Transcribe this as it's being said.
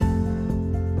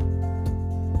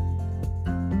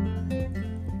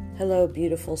Hello,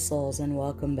 beautiful souls, and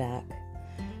welcome back.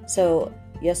 So,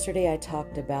 yesterday I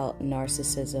talked about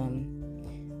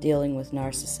narcissism, dealing with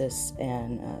narcissists,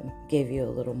 and gave you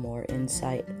a little more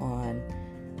insight on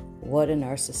what a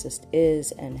narcissist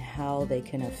is and how they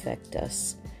can affect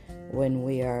us when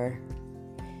we are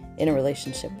in a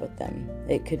relationship with them.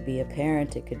 It could be a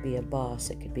parent, it could be a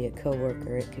boss, it could be a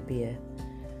coworker, it could be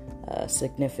a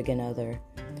significant other,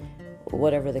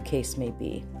 whatever the case may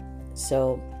be.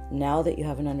 So, now that you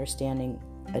have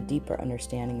a deeper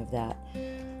understanding of that,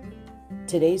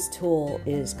 today's tool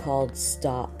is called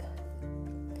STOP.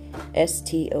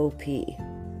 S-T-O-P.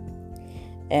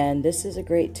 And this is a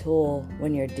great tool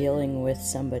when you're dealing with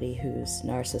somebody who's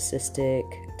narcissistic,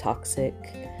 toxic,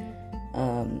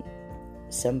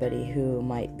 somebody who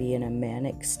might be in a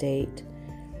manic state.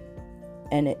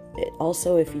 And it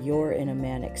also, if you're in a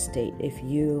manic state, if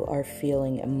you are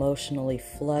feeling emotionally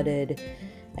flooded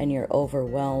and you're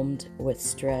overwhelmed with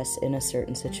stress in a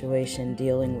certain situation,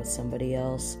 dealing with somebody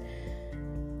else,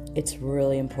 it's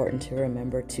really important to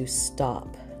remember to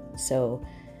stop. So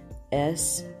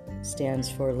S stands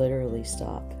for literally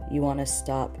stop. You want to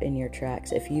stop in your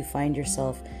tracks. If you find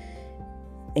yourself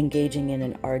engaging in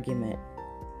an argument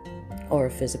or a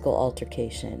physical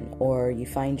altercation, or you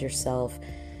find yourself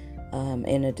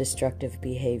in a destructive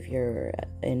behavior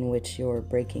in which you're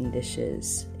breaking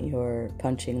dishes, you're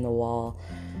punching the wall,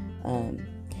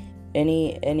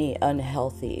 any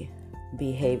unhealthy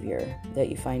behavior that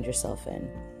you find yourself in,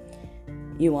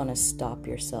 you want to stop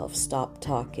yourself. Stop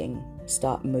talking,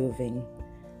 stop moving,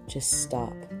 just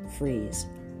stop, freeze.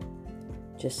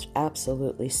 Just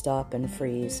absolutely stop and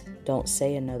freeze. Don't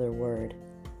say another word.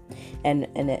 And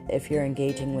if you're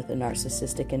engaging with a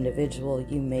narcissistic individual,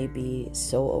 you may be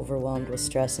so overwhelmed with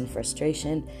stress and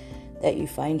frustration that you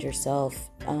find yourself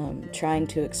trying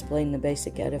to explain the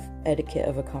basic etiquette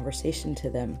of a conversation to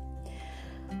them.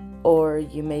 Or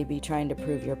you may be trying to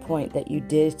prove your point that you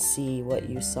did see what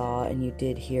you saw and you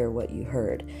did hear what you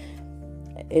heard.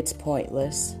 It's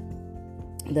pointless.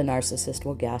 The narcissist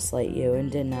will gaslight you and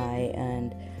deny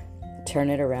and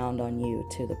turn it around on you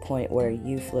to the point where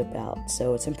you flip out.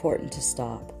 So it's important to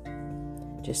stop.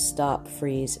 Just stop,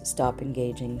 freeze, stop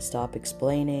engaging, stop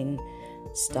explaining,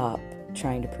 stop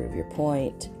trying to prove your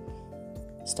point,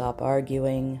 stop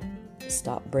arguing,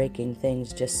 stop breaking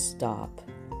things, just stop.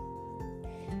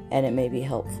 And it may be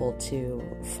helpful to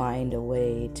find a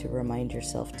way to remind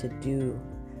yourself to do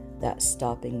that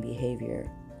stopping behavior,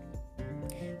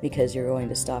 because you're going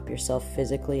to stop yourself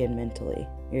physically and mentally.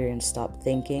 You're going to stop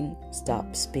thinking,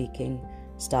 stop speaking,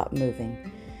 stop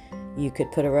moving. You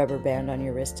could put a rubber band on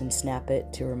your wrist and snap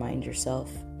it to remind yourself.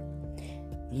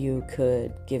 You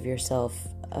could give yourself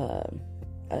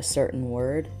a certain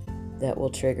word that will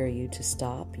trigger you to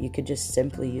stop. You could just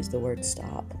simply use the word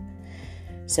stop.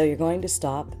 So you're going to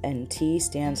stop, and T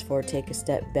stands for take a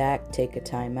step back, take a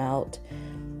time out.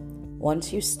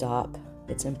 Once you stop,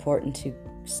 it's important to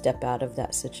step out of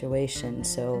that situation.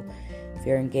 So if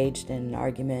you're engaged in an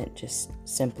argument, just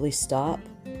simply stop.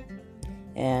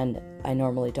 And I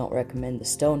normally don't recommend the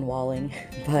stonewalling,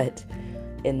 but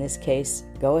in this case,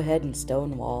 go ahead and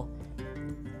stonewall.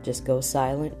 Just go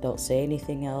silent, don't say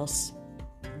anything else.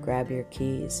 Grab your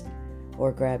keys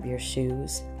or grab your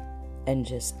shoes and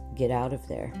just get out of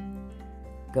there.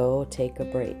 Go take a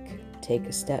break, take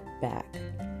a step back.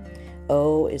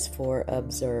 O is for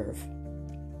observe.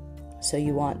 So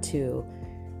you want to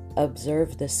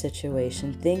observe the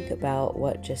situation. Think about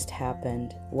what just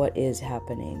happened, what is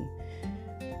happening,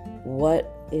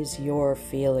 what is your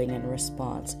feeling and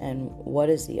response, and what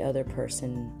is the other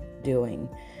person doing?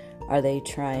 Are they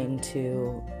trying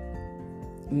to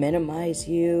minimize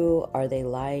you? Are they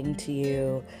lying to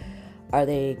you? Are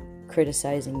they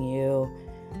criticizing you?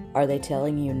 Are they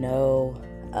telling you no?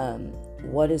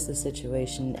 What is the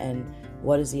situation, and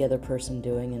what is the other person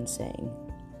doing and saying?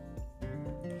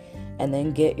 And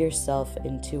then get yourself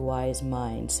into wise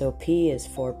mind. So P is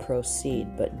for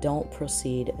proceed, but don't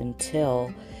proceed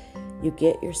until you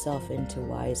get yourself into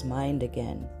wise mind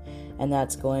again. And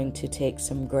that's going to take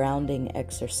some grounding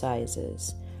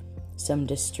exercises, some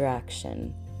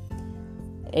distraction,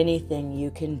 anything you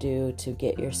can do to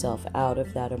get yourself out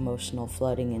of that emotional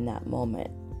flooding in that moment.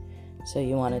 So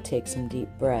you want to take some deep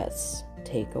breaths,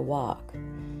 take a walk,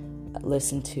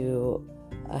 listen to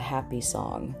a happy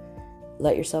song.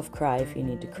 Let yourself cry if you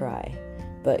need to cry,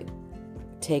 but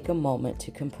take a moment to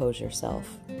compose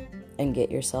yourself and get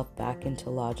yourself back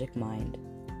into logic mind.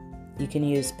 You can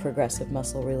use progressive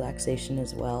muscle relaxation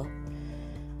as well.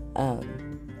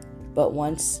 But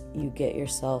once you get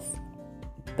yourself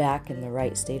back in the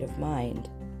right state of mind,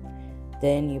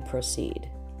 then you proceed.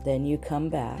 Then you come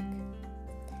back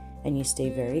and you stay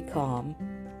very calm,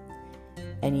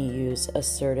 and you use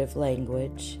assertive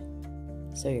language.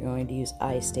 So you're going to use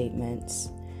I statements.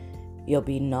 You'll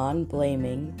be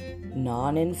non-blaming,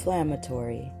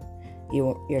 non-inflammatory.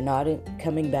 You're not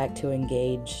coming back to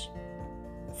engage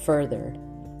further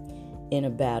in a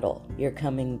battle. You're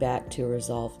coming back to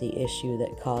resolve the issue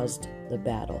that caused the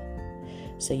battle.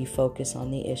 So you focus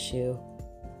on the issue,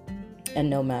 and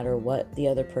no matter what the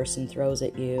other person throws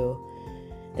at you,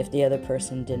 if the other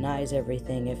person denies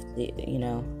everything,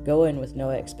 go in with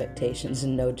no expectations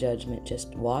and no judgment.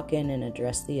 Just walk in and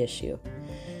address the issue.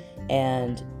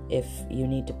 And if you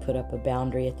need to put up a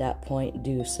boundary at that point,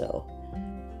 do so.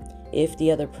 If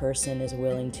the other person is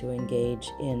willing to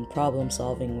engage in problem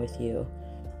solving with you,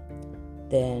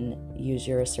 then use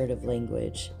your assertive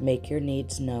language. Make your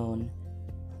needs known.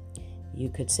 You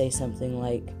could say something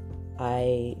like,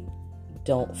 I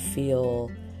don't feel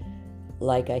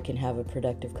like I can have a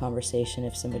productive conversation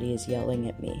if somebody is yelling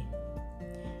at me.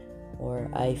 Or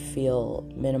I feel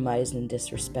minimized and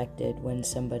disrespected when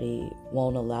somebody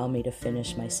won't allow me to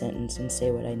finish my sentence and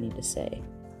say what I need to say.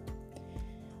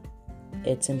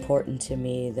 It's important to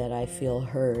me that I feel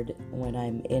heard when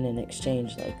I'm in an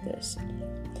exchange like this.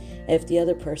 If the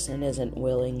other person isn't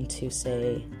willing to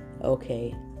say,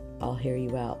 okay, I'll hear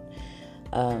you out,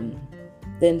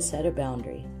 then set a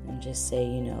boundary and just say,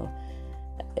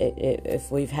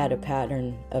 if we've had a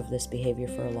pattern of this behavior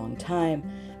for a long time,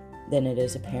 then it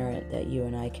is apparent that you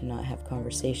and I cannot have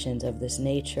conversations of this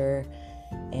nature,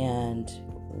 and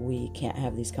we can't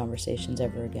have these conversations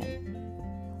ever again.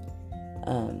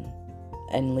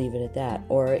 And leave it at that.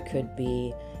 Or it could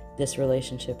be, this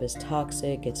relationship is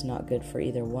toxic, it's not good for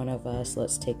either one of us,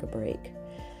 let's take a break.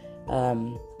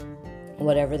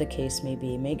 Whatever the case may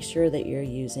be, make sure that you're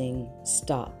using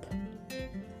stop.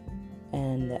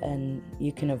 And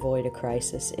you can avoid a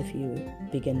crisis if you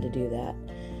begin to do that.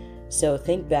 So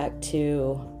think back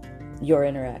to your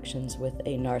interactions with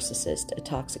a narcissist, a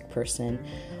toxic person,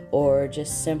 or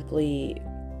just simply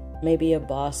maybe a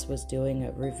boss was doing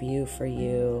a review for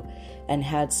you and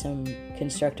had some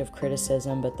constructive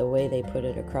criticism, but the way they put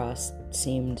it across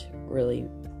seemed really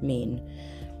mean.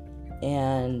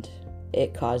 And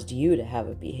it caused you to have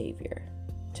a behavior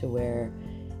to where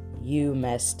you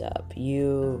messed up,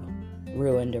 you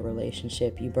ruined a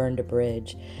relationship, you burned a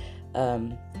bridge.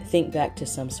 Think back to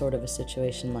some sort of a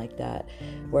situation like that,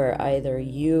 where either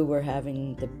you were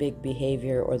having the big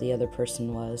behavior or the other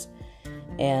person was,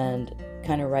 and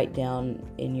kind of write down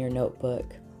in your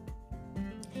notebook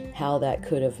how that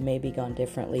could have maybe gone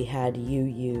differently had you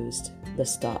used the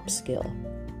stop skill.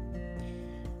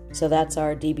 So that's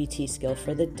our DBT skill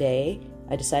for the day.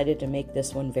 I decided to make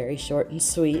this one very short and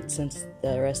sweet since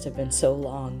the rest have been so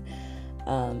long.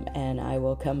 And I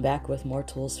will come back with more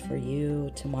tools for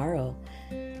you tomorrow.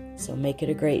 So make it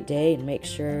a great day and make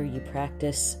sure you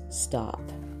practice stop.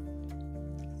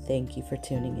 Thank you for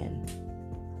tuning in.